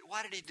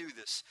 Why did He do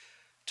this?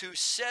 To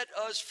set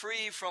us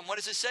free from, what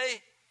does it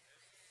say?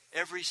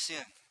 Every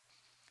sin.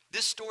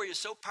 This story is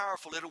so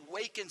powerful. It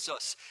awakens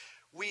us.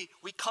 We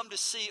come to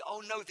see,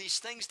 oh no, these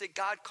things that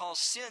God calls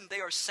sin, they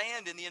are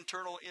sand in the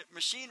internal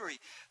machinery.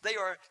 They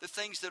are the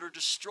things that are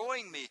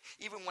destroying me.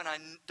 Even when I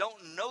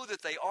don't know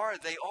that they are.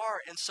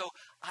 And so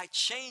I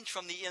change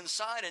from the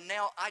inside, and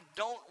now I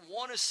don't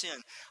want to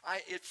sin.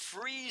 It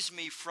frees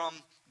me from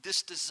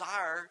this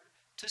desire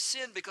to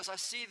sin because I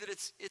see that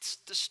it's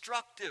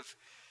destructive.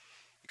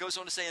 It goes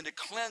on to say, and to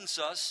cleanse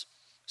us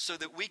so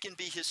that we can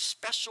be His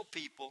special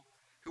people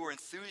who are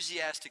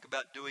enthusiastic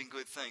about doing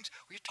good things.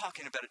 Well, you're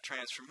talking about a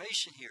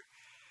transformation here.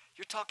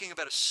 You're talking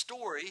about a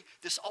story,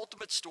 this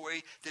ultimate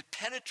story that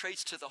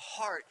penetrates to the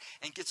heart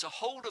and gets a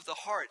hold of the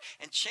heart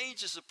and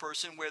changes a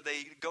person where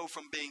they go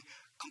from being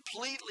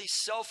completely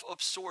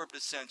self-absorbed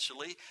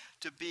essentially,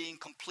 to being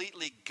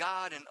completely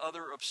God and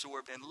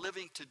other-absorbed and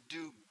living to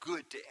do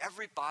good to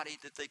everybody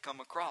that they come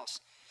across,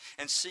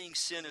 and seeing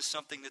sin as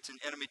something that's an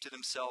enemy to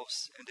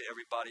themselves and to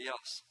everybody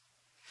else.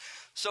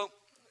 So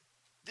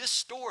this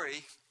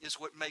story is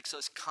what makes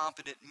us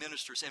competent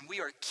ministers, and we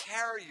are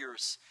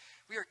carriers.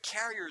 We are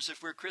carriers,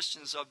 if we're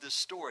Christians, of this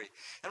story.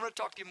 And I'm going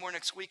to talk to you more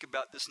next week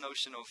about this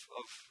notion of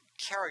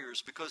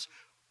carriers, because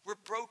we're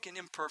broken,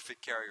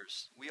 imperfect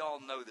carriers. We all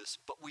know this,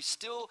 but we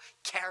still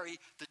carry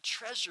the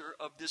treasure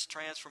of this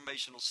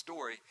transformational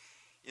story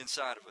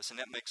inside of us, and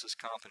that makes us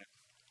competent.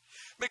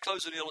 Let me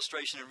close with an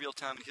illustration in real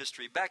time in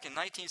history. Back in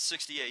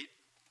 1968,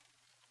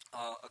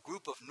 a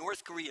group of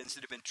North Koreans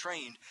that had been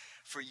trained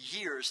for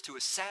years to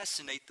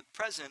assassinate the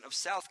president of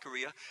South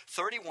Korea,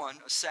 31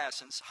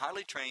 assassins,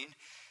 highly trained,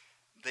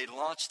 they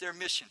launched their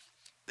mission.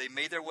 They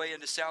made their way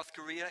into South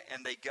Korea,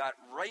 and they got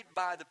right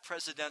by the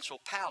presidential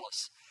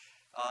palace.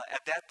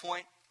 At that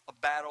point, a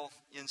battle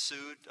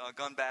ensued, a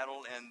gun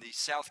battle, and the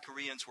South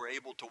Koreans were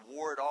able to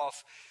ward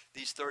off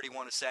these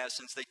 31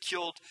 assassins. They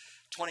killed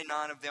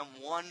 29 of them.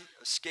 One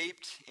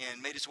escaped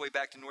and made his way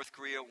back to North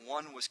Korea.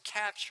 One was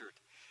captured.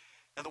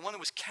 Now, the one that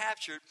was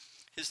captured,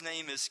 his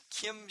name is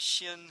Kim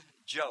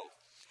Shin-jo.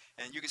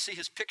 And you can see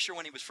his picture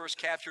when he was first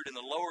captured in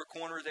the lower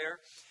corner there.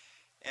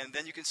 And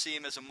then you can see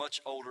him as a much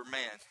older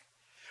man.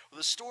 Well,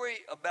 the story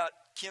about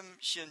Kim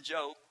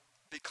Shin-jo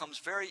becomes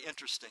very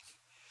interesting.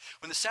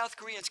 When the South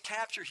Koreans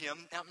capture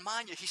him, now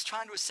mind you, he's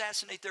trying to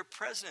assassinate their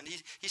president.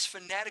 He's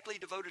fanatically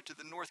devoted to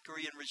the North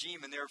Korean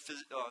regime and their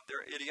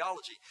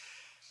ideology.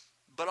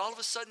 But all of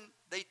a sudden,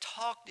 they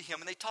talk to him,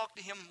 and they talk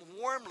to him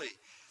warmly.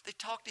 They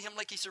talk to him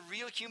like he's a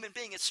real human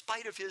being in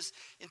spite of his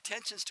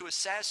intentions to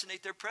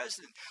assassinate their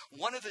president.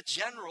 One of the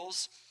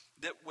generals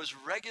that was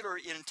regular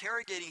in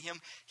interrogating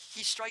him,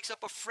 he strikes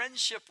up a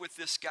friendship with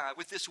this guy,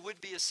 with this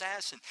would-be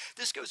assassin.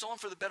 This goes on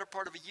for the better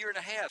part of a year and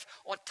a half.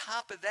 On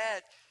top of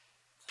that,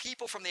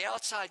 people from the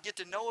outside get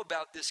to know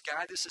about this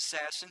guy, this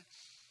assassin.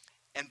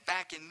 And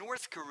back in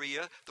North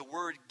Korea, the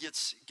word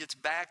gets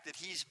back that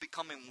he's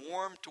becoming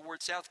warm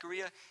towards South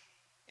Korea,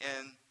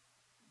 and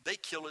they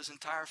kill his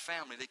entire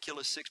family. They kill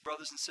his 6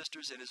 brothers and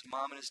sisters and his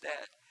mom and his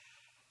dad.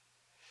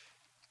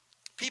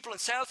 People in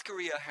South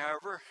Korea,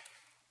 however,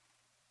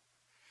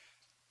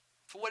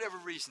 for whatever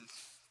reason,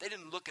 they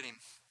didn't look at him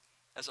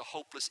as a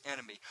hopeless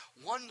enemy.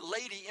 One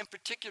lady in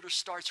particular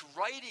starts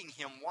writing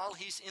him while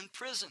he's in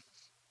prison.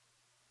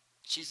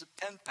 She's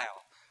a pen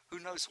pal. Who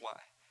knows why?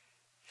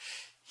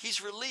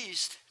 He's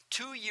released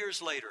 2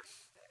 years later.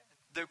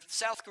 The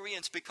South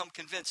Koreans become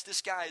convinced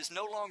this guy is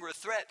no longer a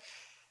threat,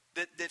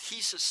 that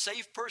he's a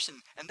safe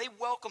person, and they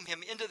welcome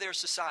him into their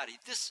society.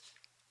 This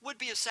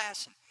would-be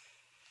assassin.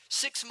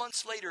 6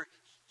 months later,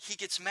 he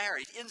gets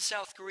married in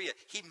South Korea.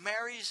 He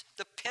marries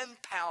the pen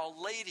pal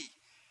lady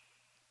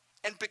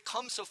and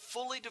becomes a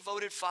fully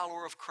devoted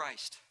follower of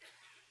Christ.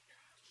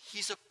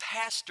 He's a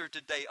pastor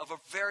today of a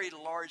very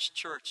large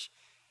church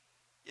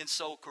in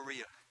Seoul,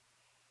 Korea.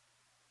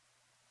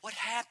 What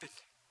happened?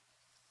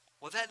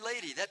 Well, that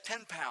lady, that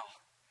pen pal,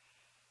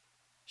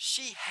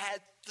 she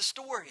had the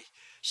story.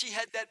 She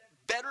had that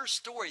better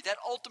story, that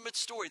ultimate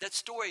story, that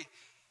story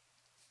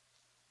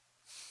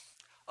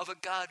of a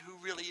God who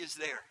really is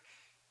there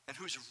and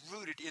who's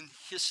rooted in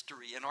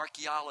history and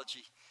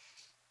archaeology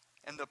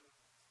and the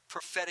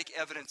prophetic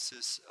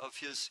evidences of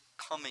his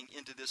coming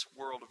into this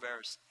world of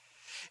ours.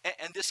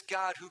 And this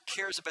God who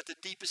cares about the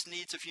deepest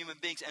needs of human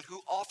beings and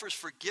who offers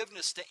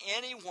forgiveness to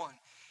anyone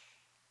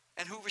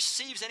and who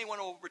receives anyone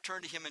who will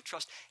return to him in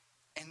trust.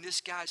 And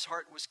this guy's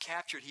heart was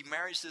captured. He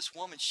marries this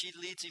woman. She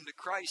leads him to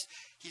Christ.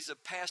 He's a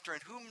pastor,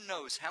 and who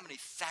knows how many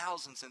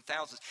thousands and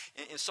thousands.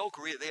 In Seoul,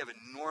 Korea, they have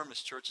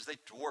enormous churches. They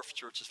dwarf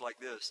churches like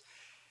this.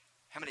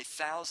 How many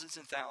thousands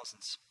and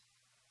thousands?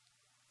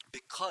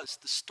 Because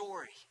the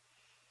story.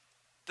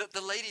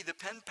 The lady, the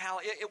pen pal,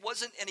 it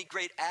wasn't any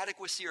great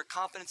adequacy or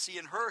competency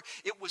in her.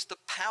 It was the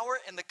power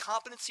and the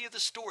competency of the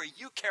story.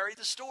 You carry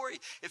the story.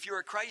 If you're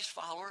a Christ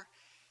follower,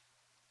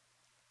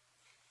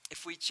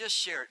 if we just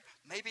share it,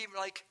 maybe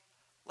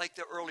like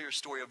the earlier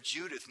story of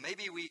Judith,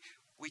 maybe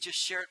we just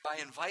share it by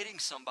inviting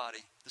somebody.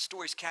 The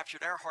story's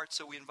captured our hearts,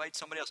 so we invite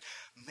somebody else.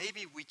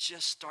 Maybe we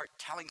just start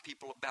telling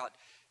people about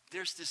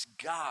there's this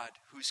God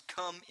who's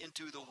come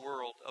into the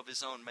world of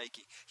his own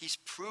making. He's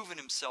proven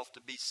himself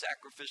to be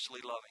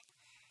sacrificially loving.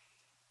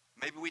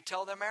 Maybe we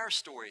tell them our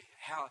story,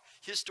 how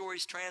his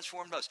story's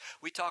transformed us.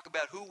 We talk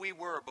about who we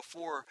were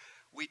before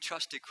we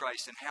trusted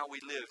Christ and how we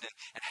lived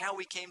and how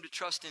we came to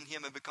trust in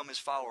him and become his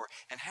follower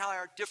and how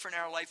different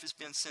our life has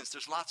been since.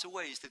 There's lots of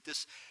ways that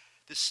this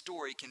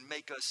story can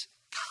make us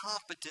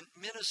competent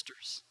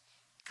ministers,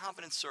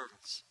 competent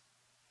servants.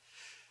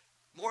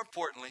 More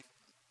importantly,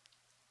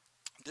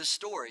 this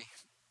story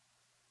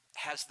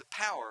has the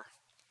power,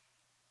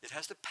 it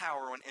has the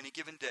power on any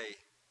given day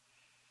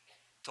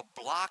to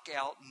block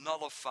out,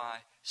 nullify,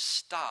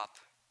 stop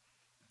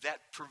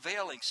that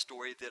prevailing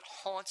story that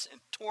haunts and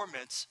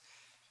torments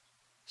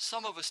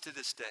some of us to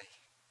this day.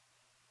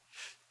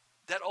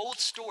 That old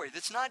story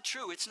that's not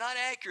true, it's not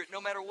accurate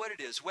no matter what it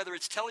is. Whether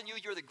it's telling you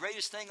you're the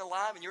greatest thing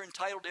alive and you're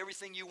entitled to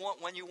everything you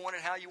want, when you want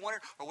it, how you want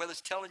it, or whether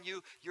it's telling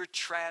you you're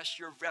trash,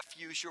 you're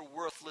refuse, you're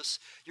worthless,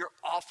 you're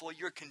awful,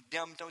 you're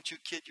condemned, don't you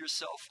kid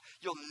yourself.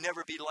 You'll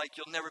never be liked,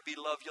 you'll never be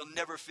loved, you'll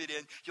never fit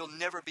in, you'll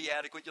never be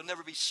adequate, you'll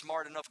never be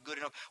smart enough, good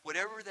enough.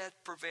 Whatever that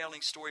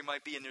prevailing story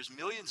might be, and there's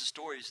millions of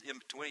stories in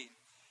between,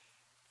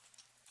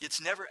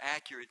 it's never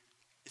accurate,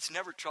 it's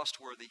never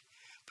trustworthy.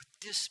 But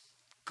this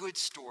good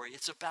story,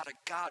 it's about a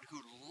God who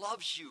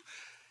loves you,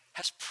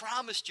 has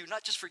promised you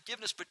not just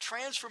forgiveness, but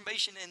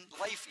transformation and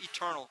life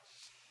eternal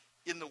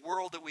in the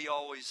world that we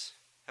always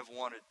have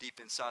wanted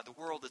deep inside, the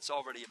world that's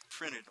already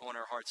imprinted on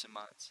our hearts and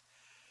minds.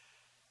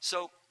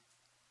 So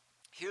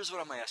here's what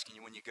I'm asking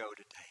you when you go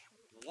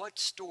today. What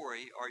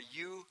story are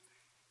you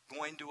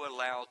going to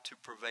allow to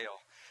prevail?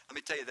 Let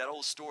me tell you, that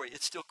old story,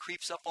 it still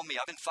creeps up on me.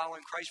 I've been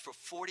following Christ for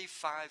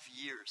 45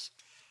 years.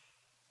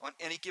 On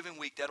any given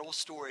week, that old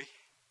story,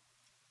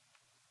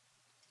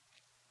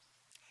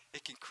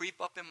 it can creep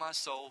up in my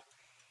soul.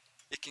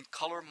 It can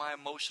color my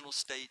emotional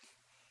state.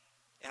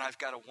 And I've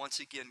got to once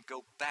again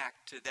go back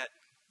to that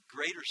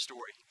greater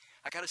story.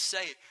 I got to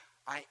say,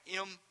 I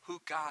am who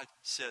God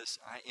says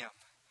I am.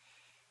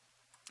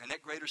 And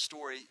that greater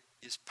story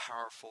is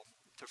powerful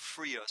to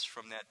free us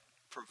from that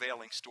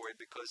prevailing story,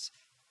 because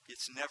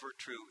it's never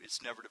true.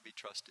 It's never to be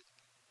trusted.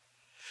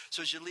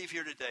 So as you leave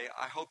here today,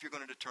 I hope you're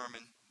going to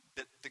determine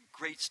that the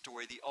great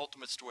story, the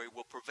ultimate story,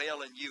 will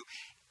prevail in you,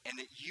 and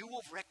that you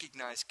will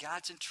recognize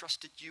God's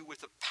entrusted you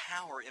with a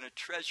power and a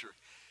treasure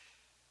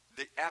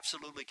that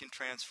absolutely can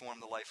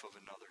transform the life of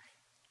another.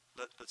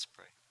 Let's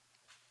pray.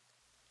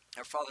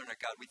 Our Father and our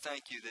God, we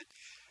thank you that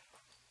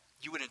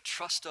you would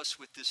entrust us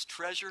with this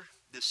treasure,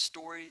 this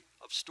story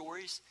of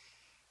stories,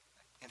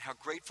 and how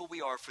grateful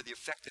we are for the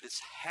effect that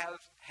it's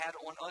had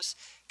on us,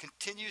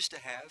 continues to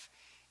have,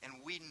 and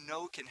we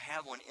know can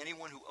have on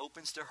anyone who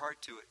opens their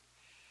heart to it.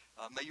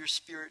 May your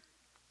Spirit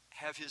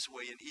have his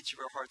way in each of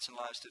our hearts and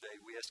lives today.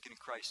 We ask it in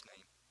Christ's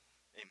name.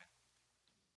 Amen.